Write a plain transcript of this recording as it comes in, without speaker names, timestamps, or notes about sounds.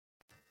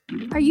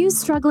Are you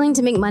struggling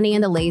to make money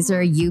in the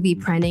laser, UV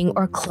printing,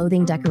 or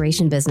clothing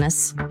decoration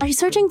business? Are you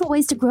searching for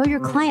ways to grow your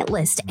client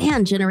list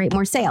and generate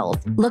more sales?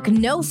 Look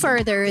no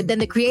further than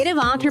the Creative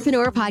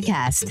Entrepreneur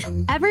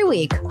Podcast. Every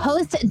week,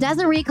 host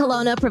Desiree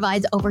Colonna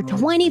provides over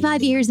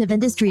 25 years of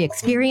industry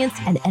experience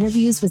and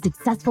interviews with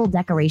successful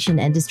decoration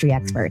industry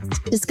experts.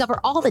 Discover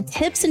all the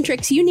tips and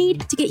tricks you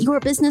need to get your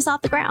business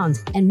off the ground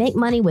and make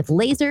money with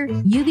laser,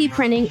 UV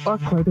printing, or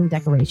clothing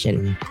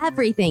decoration.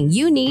 Everything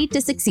you need to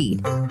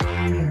succeed.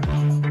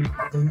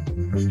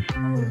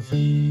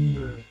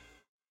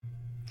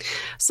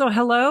 So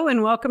hello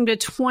and welcome to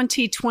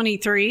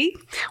 2023.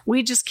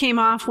 We just came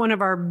off one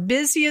of our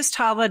busiest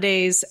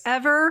holidays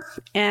ever,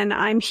 and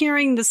I'm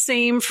hearing the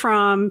same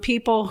from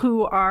people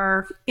who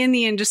are in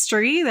the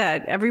industry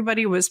that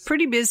everybody was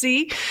pretty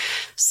busy.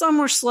 Some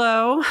were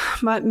slow,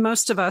 but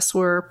most of us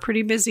were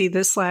pretty busy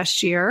this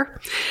last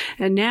year.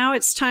 And now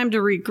it's time to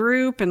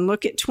regroup and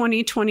look at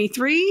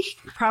 2023,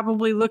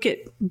 probably look at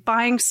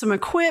buying some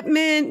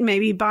equipment,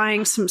 maybe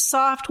buying some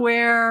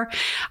software.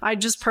 I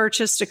just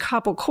purchased a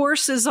couple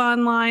courses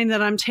online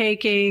that I'm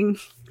taking,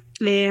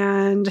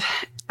 and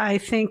I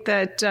think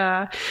that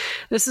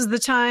this is the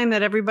time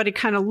that everybody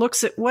kind of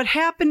looks at what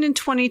happened in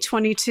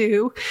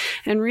 2022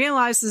 and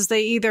realizes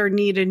they either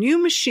need a new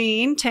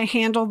machine to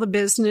handle the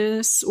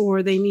business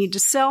or they need to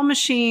sell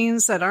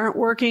machines that aren't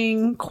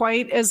working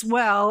quite as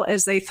well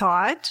as they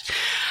thought.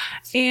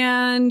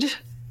 And,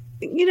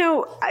 you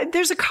know,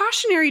 there's a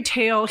cautionary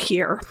tale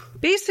here.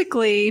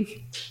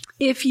 Basically,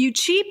 if you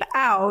cheap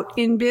out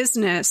in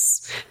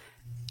business,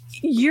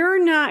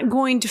 you're not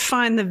going to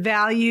find the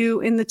value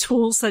in the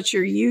tools that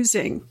you're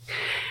using.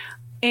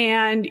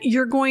 And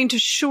you're going to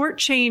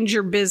shortchange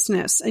your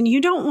business. And you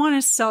don't want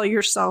to sell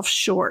yourself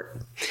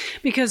short,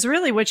 because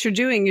really what you're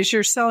doing is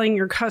you're selling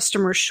your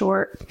customer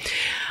short.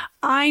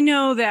 I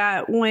know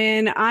that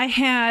when I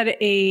had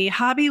a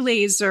hobby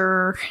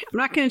laser, I'm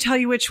not going to tell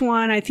you which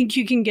one, I think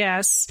you can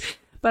guess,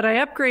 but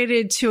I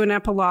upgraded to an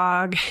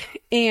Epilog,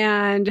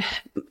 and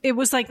it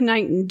was like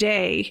night and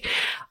day.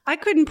 I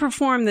couldn't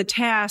perform the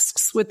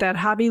tasks with that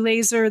hobby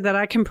laser that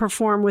I can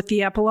perform with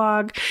the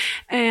Epilog.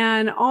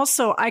 And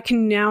also I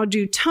can now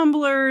do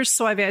tumblers.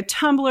 So I've had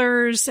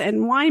tumblers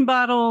and wine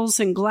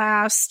bottles and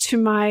glass to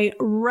my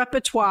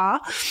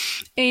repertoire.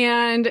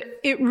 And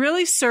it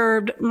really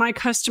served my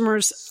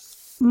customers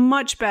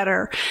much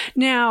better.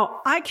 Now,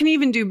 I can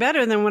even do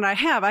better than what I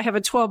have. I have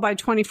a 12 by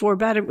 24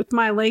 bed with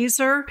my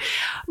laser,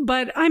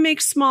 but I make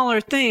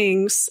smaller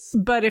things.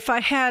 But if I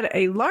had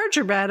a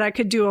larger bed, I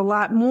could do a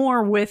lot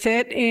more with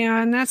it.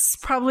 And that's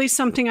probably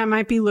something I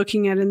might be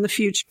looking at in the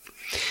future.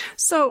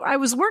 So I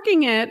was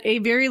working at a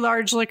very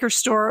large liquor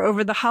store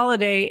over the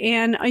holiday,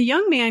 and a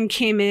young man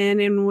came in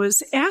and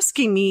was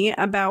asking me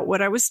about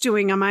what I was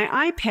doing on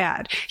my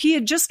iPad. He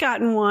had just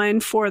gotten one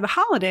for the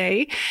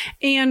holiday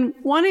and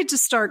wanted to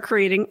start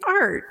creating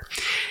art.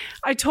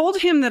 I told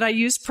him that I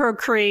used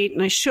Procreate,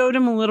 and I showed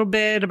him a little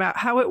bit about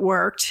how it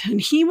worked. And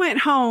he went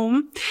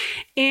home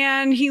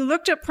and he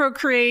looked up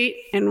Procreate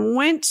and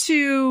went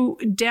to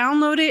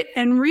download it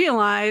and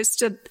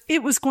realized that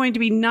it was going to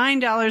be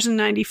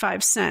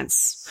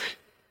 $9.95.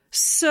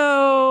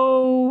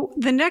 So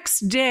the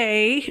next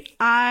day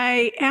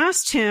I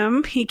asked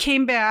him, he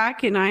came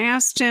back and I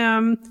asked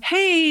him,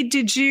 hey,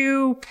 did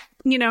you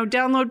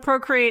download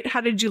Procreate?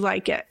 How did you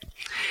like it?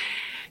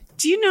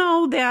 Do you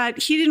know that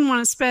he didn't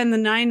want to spend the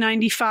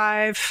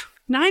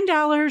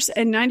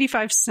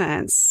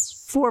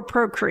 $9.95 for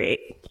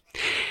Procreate?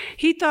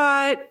 He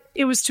thought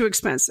it was too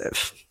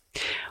expensive.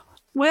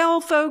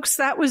 Well, folks,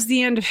 that was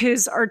the end of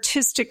his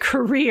artistic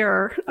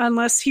career,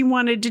 unless he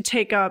wanted to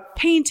take up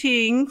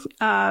painting,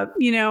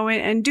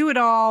 and do it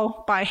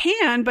all by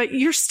hand. But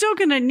you're still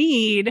going to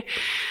need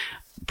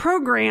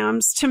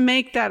programs to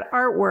make that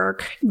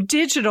artwork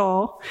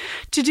digital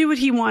to do what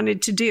he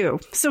wanted to do.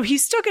 So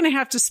he's still going to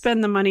have to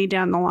spend the money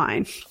down the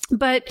line.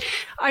 But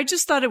I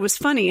just thought it was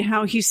funny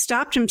how he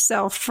stopped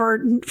himself for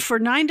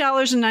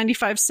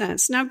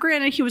 $9.95. Now,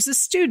 granted, he was a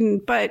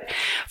student, but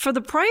for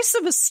the price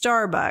of a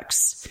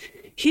Starbucks,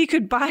 he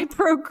could buy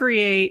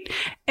Procreate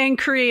and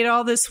create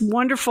all this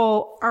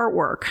wonderful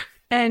artwork.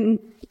 And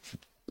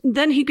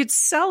then he could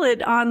sell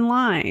it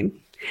online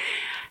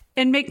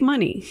and make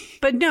money.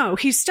 But no,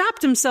 he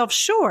stopped himself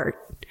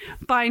short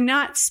by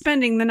not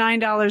spending the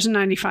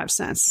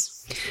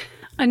 $9.95.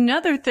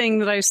 Another thing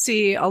that I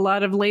see a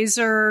lot of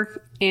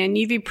laser and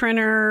UV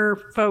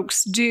printer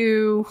folks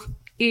do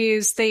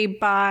is they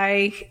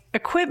buy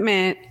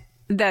equipment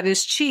that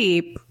is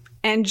cheap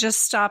and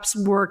just stops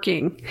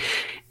working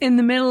in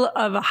the middle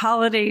of a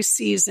holiday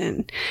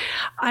season.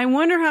 I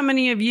wonder how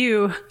many of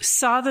you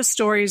saw the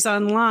stories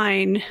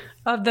online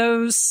of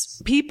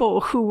those people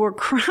who were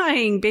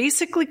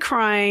basically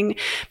crying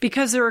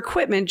because their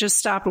equipment just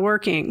stopped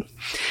working.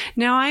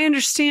 Now, I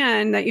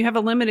understand that you have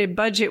a limited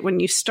budget when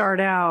you start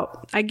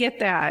out. I get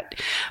that.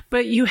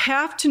 But you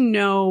have to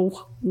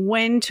know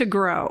when to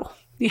grow.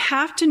 You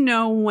have to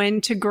know when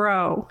to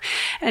grow.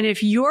 And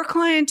if your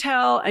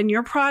clientele and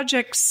your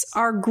projects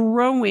are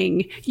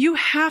growing, you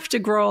have to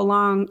grow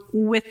along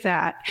with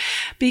that.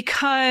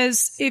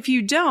 Because if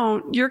you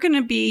don't, you're going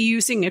to be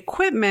using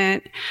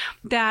equipment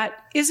that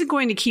isn't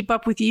going to keep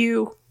up with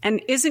you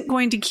and isn't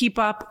going to keep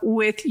up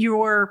with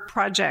your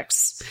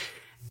projects.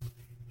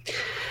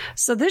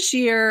 So this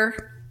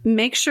year,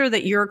 make sure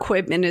that your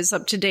equipment is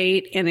up to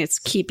date and it's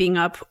keeping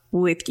up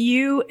with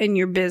you and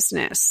your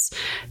business.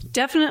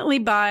 Definitely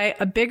buy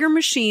a bigger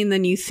machine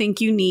than you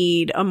think you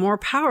need, a more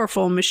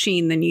powerful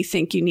machine than you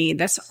think you need.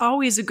 That's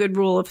always a good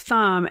rule of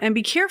thumb. And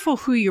be careful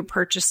who you're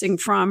purchasing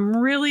from.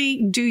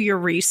 Really do your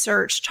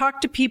research. Talk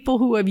to people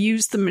who have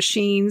used the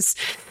machines.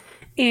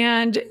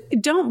 And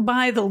don't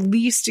buy the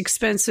least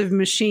expensive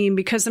machine,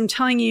 because I'm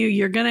telling you,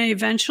 you're going to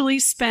eventually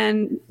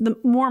spend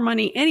more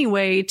money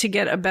anyway to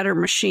get a better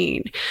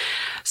machine.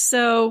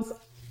 So,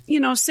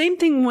 same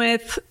thing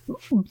with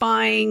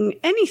buying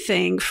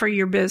anything for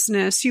your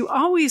business. You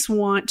always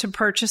want to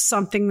purchase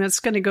something that's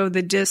going to go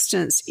the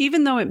distance,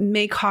 even though it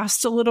may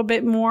cost a little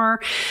bit more.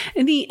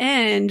 In the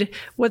end,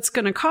 what's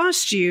going to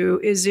cost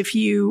you is if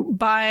you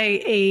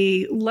buy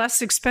a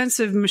less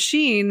expensive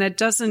machine that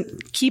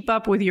doesn't keep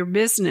up with your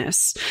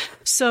business.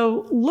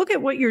 So look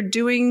at what you're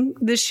doing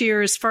this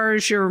year as far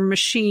as your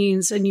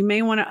machines, and you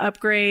may want to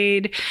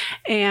upgrade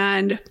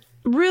and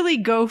really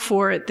go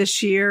for it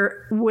this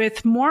year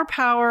with more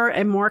power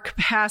and more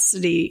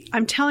capacity.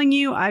 I'm telling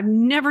you, I've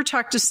never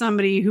talked to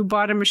somebody who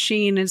bought a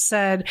machine and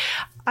said,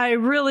 I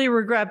really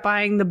regret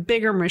buying the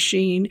bigger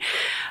machine.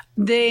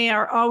 They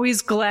are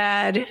always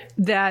glad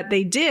that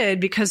they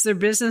did, because their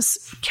business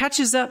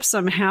catches up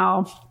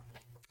somehow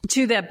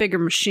to that bigger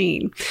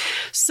machine.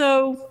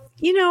 So,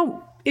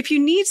 if you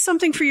need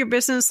something for your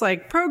business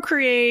like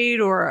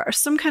Procreate or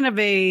some kind of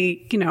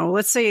a,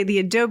 let's say the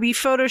Adobe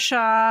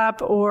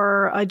Photoshop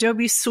or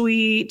Adobe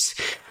Suite.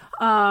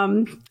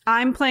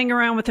 I'm playing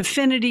around with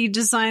Affinity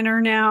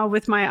Designer now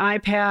with my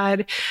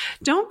iPad.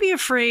 Don't be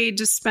afraid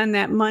to spend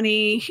that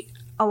money.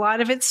 A lot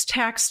of it's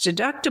tax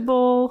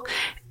deductible,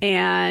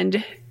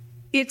 and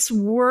it's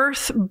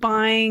worth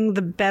buying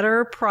the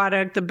better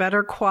product, the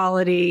better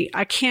quality.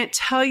 I can't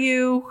tell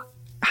you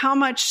how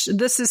much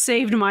this has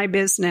saved my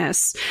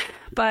business,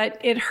 but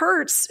it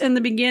hurts in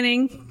the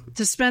beginning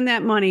to spend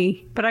that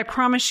money. But I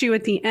promise you,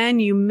 at the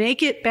end, you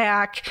make it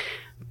back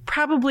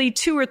probably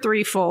 2 or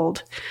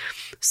 3-fold.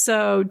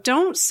 So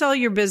don't sell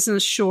your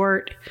business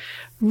short.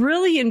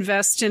 Really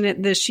invest in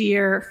it this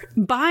year.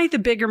 Buy the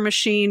bigger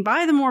machine,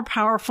 buy the more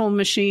powerful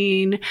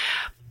machine.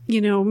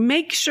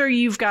 Make sure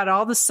you've got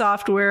all the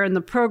software and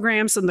the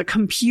programs and the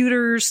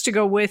computers to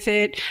go with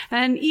it,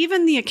 and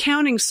even the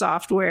accounting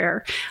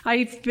software.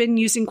 I've been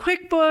using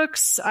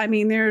QuickBooks.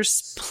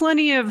 There's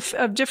plenty of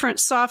different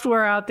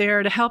software out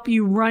there to help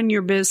you run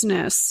your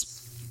business.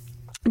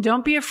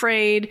 Don't be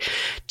afraid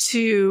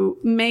to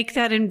make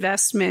that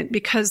investment,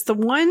 because the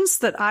ones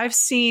that I've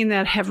seen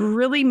that have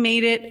really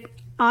made it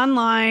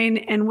online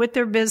and with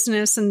their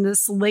business in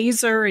this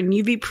laser and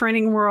UV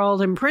printing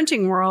world and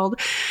printing world,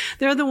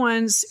 they're the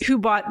ones who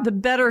bought the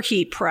better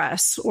heat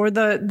press or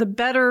the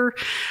better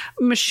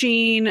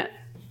machine,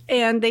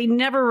 and they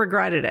never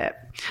regretted it.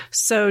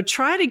 So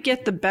try to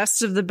get the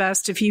best of the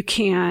best if you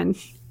can.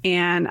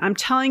 And I'm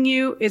telling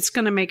you, it's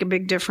going to make a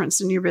big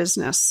difference in your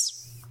business.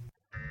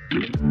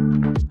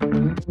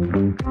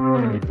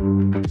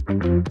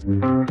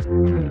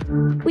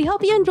 We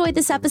hope you enjoyed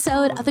this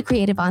episode of The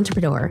Creative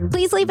Entrepreneur.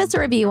 Please leave us a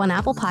review on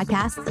Apple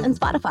Podcasts and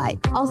Spotify.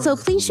 Also,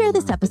 please share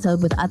this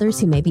episode with others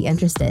who may be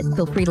interested.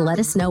 Feel free to let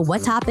us know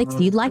what topics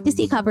you'd like to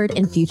see covered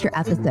in future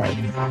episodes.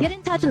 Get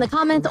in touch in the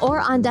comments or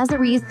on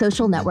Desiree's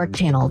social network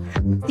channels.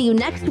 See you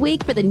next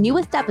week for the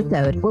newest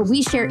episode, where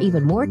we share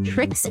even more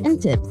tricks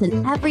and tips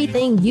and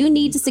everything you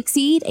need to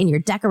succeed in your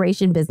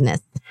decoration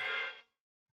business.